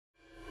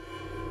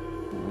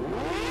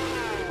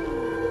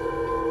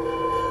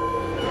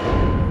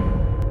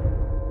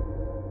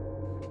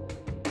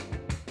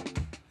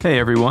Hey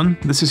everyone,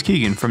 this is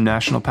Keegan from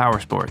National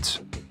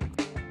Powersports.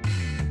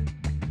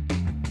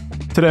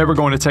 Today we're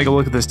going to take a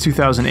look at this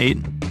 2008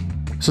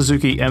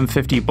 SUZUKI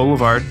M50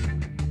 Boulevard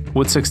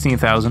with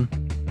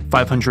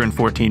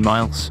 16,514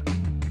 miles.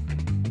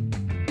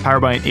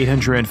 Powered by an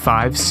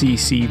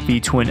 805cc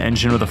V-twin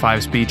engine with a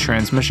 5-speed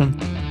transmission,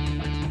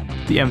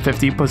 the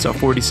M50 puts out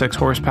 46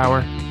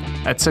 horsepower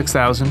at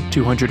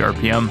 6,200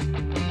 RPM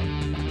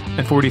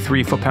and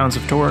 43 foot-pounds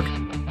of torque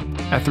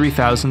at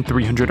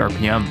 3,300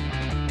 RPM.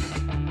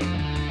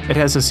 It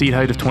has a seat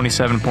height of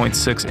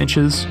 27.6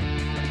 inches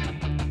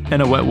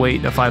and a wet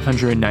weight of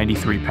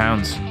 593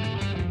 pounds.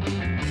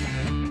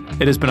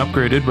 It has been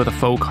upgraded with a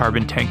faux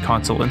carbon tank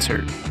console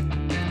insert.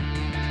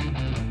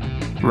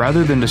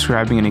 Rather than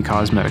describing any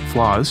cosmetic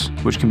flaws,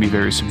 which can be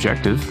very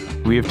subjective,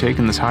 we have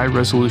taken this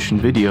high-resolution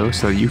video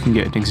so that you can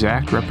get an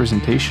exact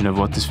representation of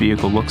what this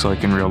vehicle looks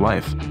like in real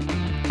life.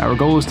 Our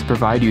goal is to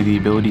provide you the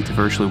ability to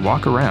virtually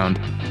walk around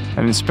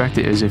and inspect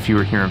it as if you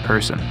were here in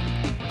person.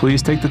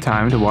 Please take the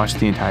time to watch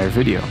the entire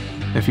video.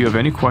 If you have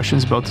any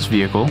questions about this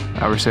vehicle,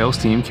 our sales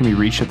team can be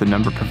reached at the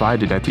number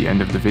provided at the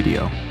end of the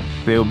video.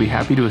 They will be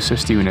happy to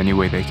assist you in any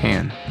way they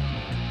can.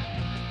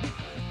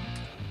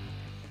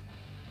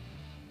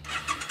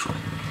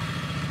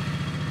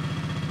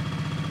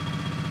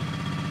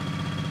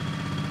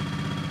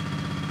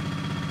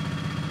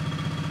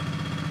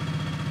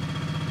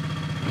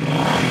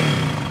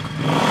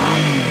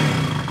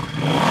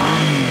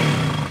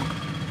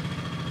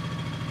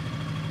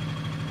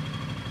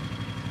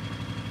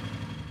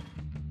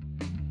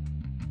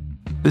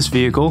 This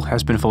vehicle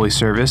has been fully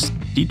serviced,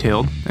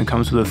 detailed, and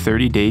comes with a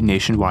 30-day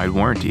nationwide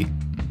warranty.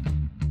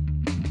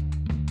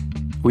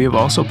 We have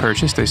also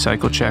purchased a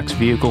CycleCheck's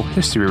vehicle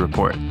history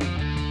report.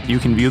 You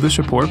can view this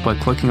report by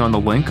clicking on the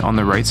link on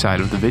the right side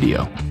of the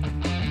video.